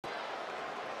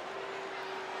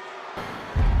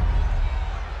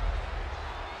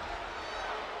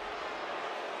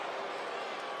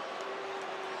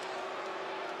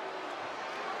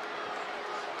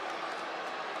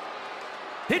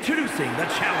Introducing the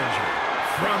challenger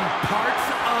from parts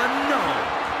unknown,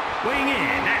 weighing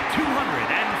in at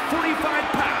 245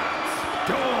 pounds,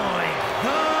 Doink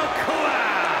the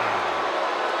Clown.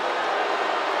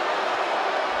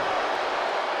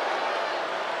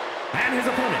 And his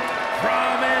opponent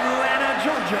from Atlanta,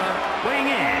 Georgia,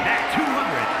 weighing in at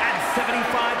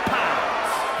 275 pounds,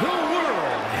 the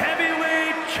World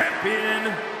Heavyweight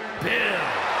Champion, Bill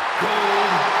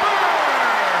Goldberg.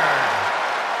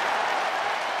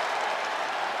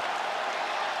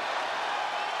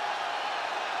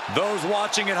 Those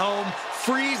watching at home,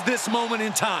 freeze this moment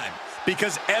in time,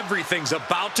 because everything's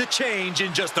about to change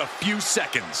in just a few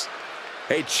seconds.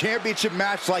 A championship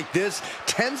match like this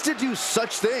tends to do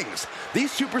such things.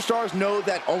 These superstars know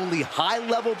that only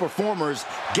high-level performers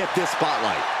get this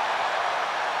spotlight.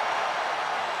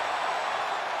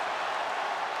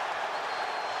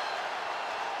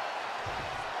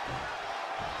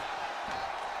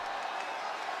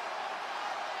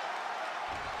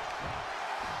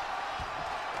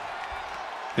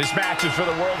 This match is for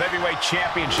the World Heavyweight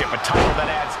Championship, a title that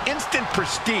adds instant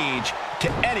prestige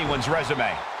to anyone's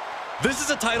resume. This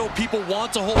is a title people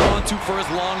want to hold on to for as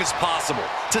long as possible,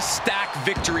 to stack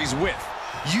victories with.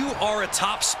 You are a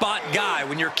top spot guy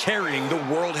when you're carrying the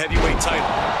World Heavyweight title.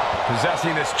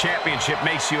 Possessing this championship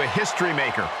makes you a history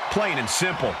maker, plain and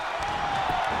simple.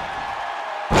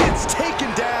 It's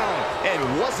taken down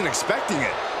and wasn't expecting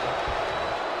it.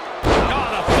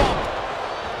 Oh, the thump.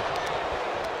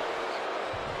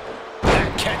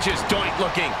 That catches Doink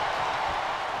looking.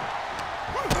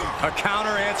 A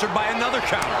counter answered by another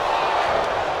counter.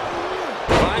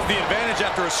 Finds the advantage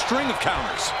after a string of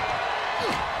counters.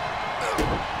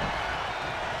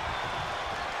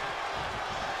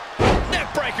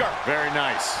 Neckbreaker. Very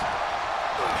nice.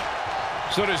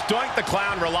 So does Doink the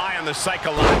Clown rely on the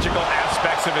psychological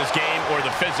aspects of his game or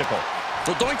the physical?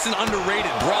 Well, Doink's an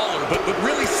underrated brawler, but what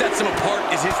really sets him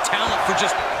apart is his talent for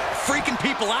just freaking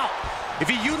people out. If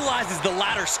he utilizes the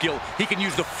latter skill, he can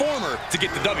use the former to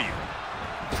get the W.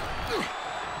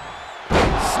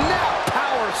 Snap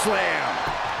power slam.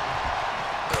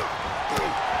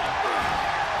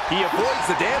 He avoids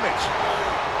the damage.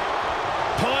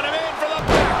 Pulling him in for the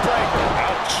backbreaker.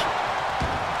 Ouch.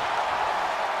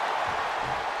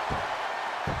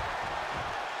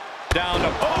 Down to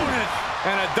opponent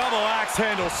and a double axe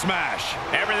handle smash.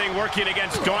 Everything working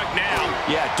against Doink now.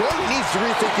 Yeah, Doink needs to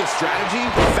rethink his strategy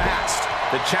fast.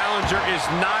 The challenger is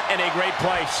not in a great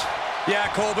place.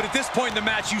 Yeah, Cole, but at this point in the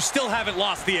match, you still haven't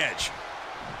lost the edge.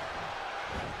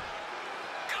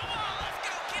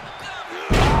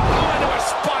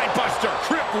 Spine buster,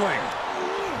 crippling.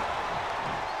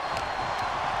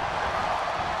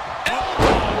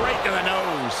 Elbow right to the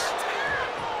nose.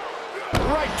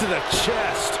 Right to the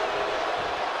chest.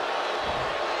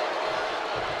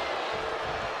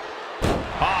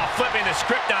 Oh, flipping the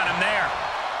script on him there.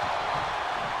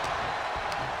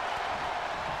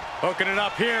 Hooking it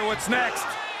up here, what's next?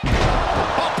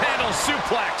 Up handle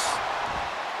suplex.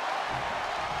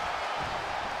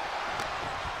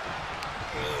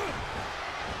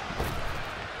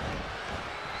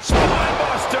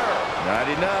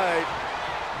 Nighty-night.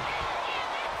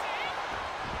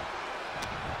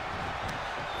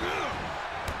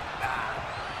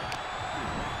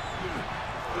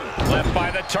 Left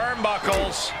by the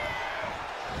turnbuckles.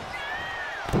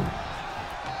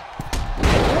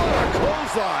 What a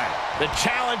clothesline. The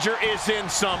challenger is in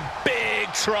some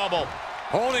big trouble.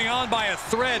 Holding on by a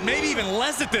thread, maybe even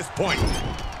less at this point.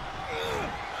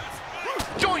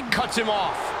 Doink cuts him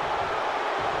off.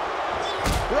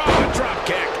 Raw drop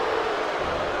kick.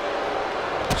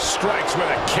 Strikes with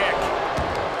a kick.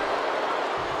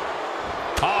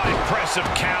 Oh, impressive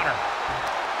counter.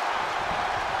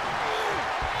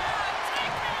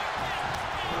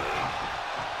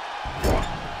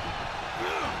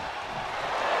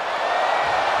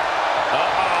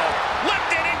 Uh-oh.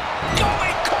 Lifted it.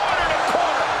 Going corner to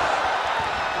corner.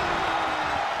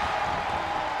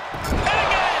 And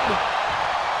again.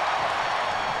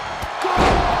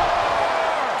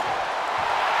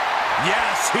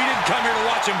 Yes, he didn't come here to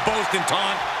watch him boast and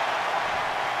taunt.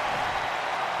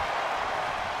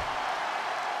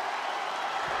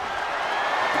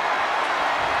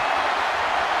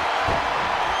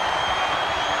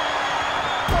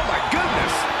 Oh, my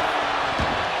goodness.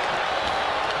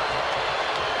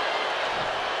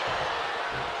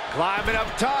 Climbing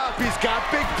up top, he's got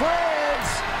big plans.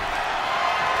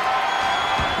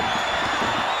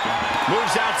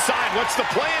 Moves outside. What's the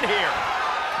plan here?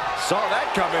 Saw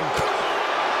that coming.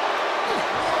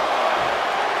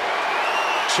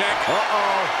 Check.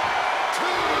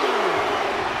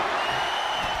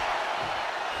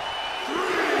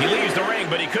 He leaves the ring,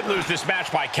 but he could lose this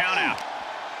match by countout.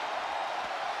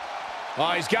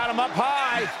 Oh, he's got him up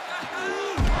high.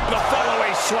 The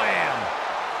fallaway slam.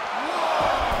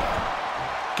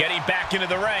 Getting back into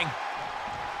the ring.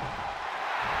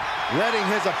 Letting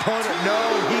his opponent know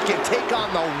he can take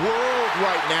on the world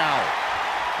right now.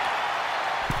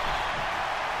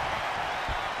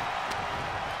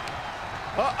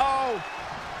 Uh-oh.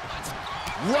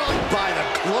 Run by the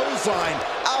clothesline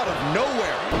out of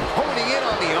nowhere. Honing in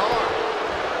on the arm.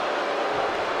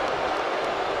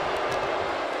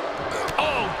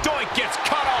 Oh, Doink gets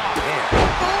cut off.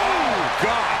 Oh,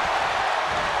 God.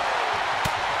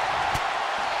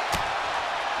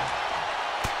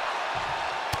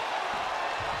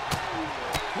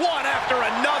 One after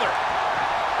another.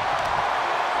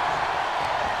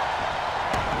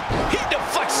 He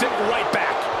deflects it right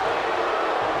back.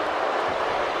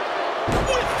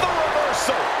 With the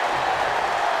reversal.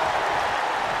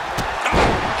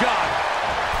 Oh, God.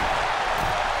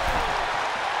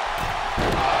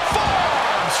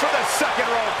 Forearms for the second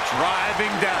rope.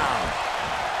 Driving down.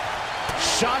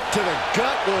 Shot to the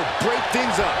gut will break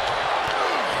things up.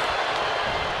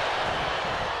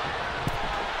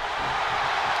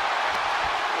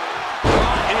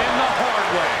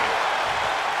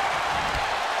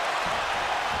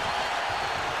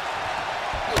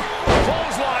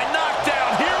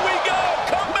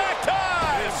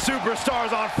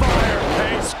 Superstars on fire.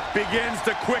 Pace begins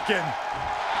to quicken.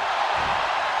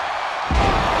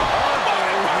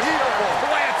 Unbelievable.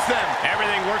 Plants them.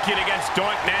 Everything working against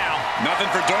Doink now. Nothing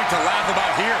for Doink to laugh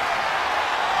about here.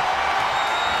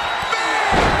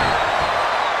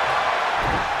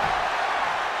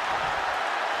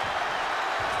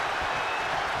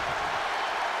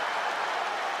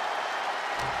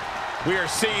 We are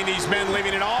seeing these men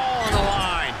leaving it all on the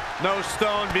line. No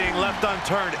stone being left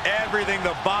unturned. Everything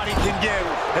the body can give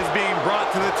is being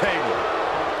brought to the table.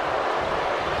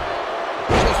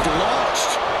 Just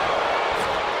launched.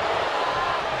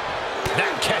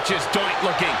 That catches Doink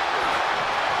looking.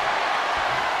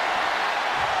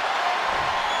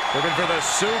 Looking for the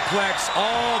suplex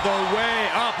all the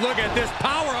way up. Look at this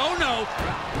power. Oh, no.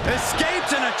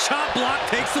 Escapes and a chop block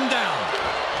takes him down.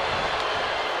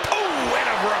 Oh, and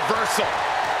a reversal.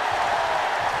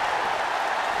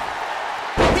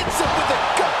 Hits him with a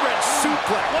gut-wrench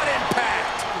suplex. What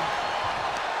impact!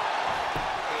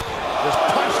 Just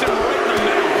punched him right in the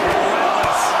middle.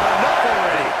 Relentless. Enough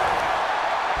already.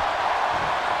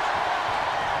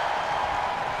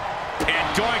 And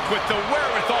Doink with the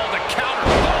wherewithal to counter.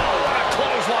 Oh, what a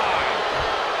clothesline.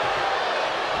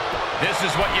 This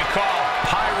is what you call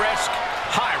high risk,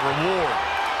 high reward.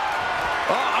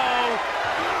 Uh-oh.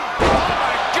 Oh,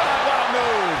 my God, what a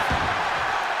move.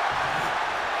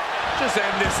 Just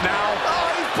end this now. Oh,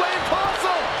 he's playing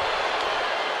possum.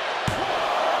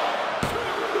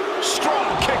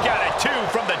 Strong kick out at 2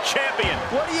 from the champion.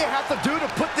 What do you have to do to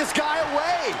put this guy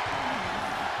away?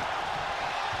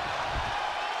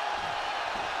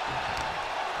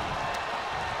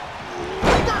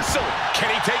 Reversal.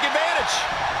 Can he take advantage?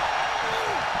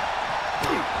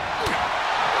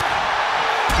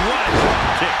 What a drop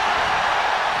kick.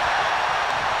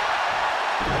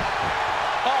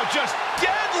 Oh, just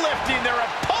deadlifting their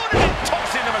opponent and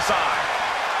tossing them aside.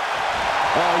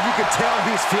 Oh, you can tell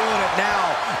he's feeling it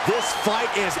now. This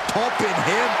fight is pumping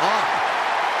him up.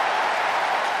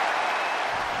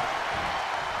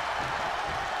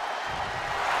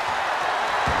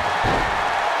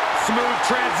 Smooth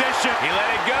transition. He let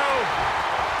it go.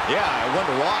 Yeah, I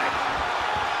wonder why.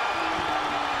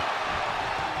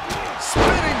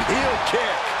 Spinning heel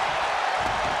kick.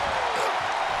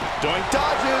 Doink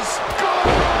Dodges. Go!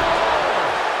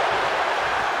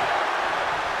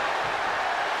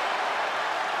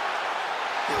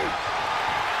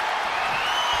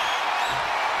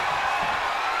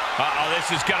 Uh-oh, this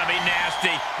is going to be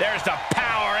nasty. There's the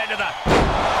power into the...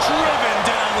 Driven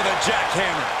down with a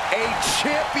jackhammer. A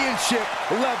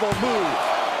championship-level move.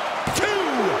 2!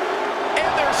 And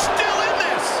they're still in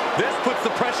this! This puts the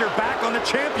pressure back on the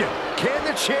champion. Can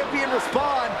the champion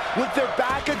respond with their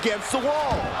back against the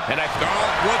wall? And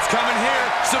what's coming here?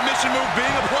 Submission move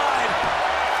being applied.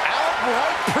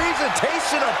 Outright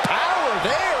presentation of power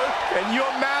there. Can you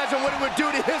imagine what it would do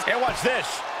to his... And watch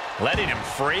this. Letting him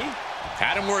free?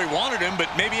 Had him where he wanted him, but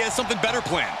maybe he has something better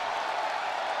planned.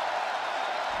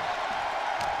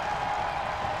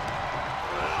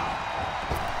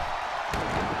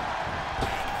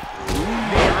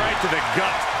 Knee right to the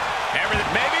gut. Everything.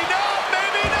 Maybe not.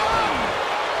 Maybe not.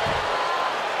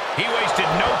 He wasted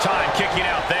no time kicking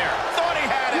out there. Thought he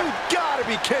had him. You gotta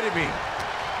be kidding me.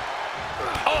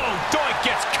 Oh, Doink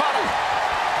gets cut.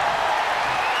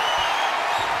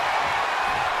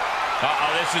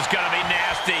 Uh-oh, this is going to be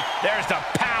nasty. There's the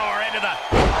power into the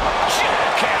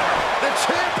jackhammer. The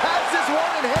champ has this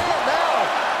one in hand now.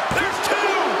 There's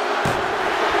two.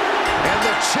 And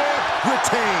the champ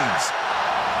retains.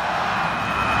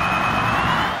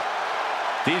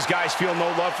 These guys feel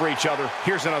no love for each other.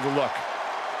 Here's another look.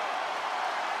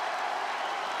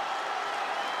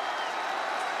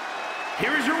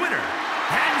 Here is your winner,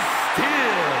 and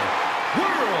still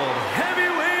World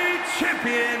Heavyweight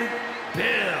Champion,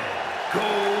 Bill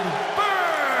Goldberg.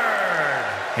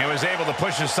 And was able to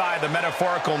push aside the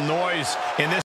metaphorical noise in this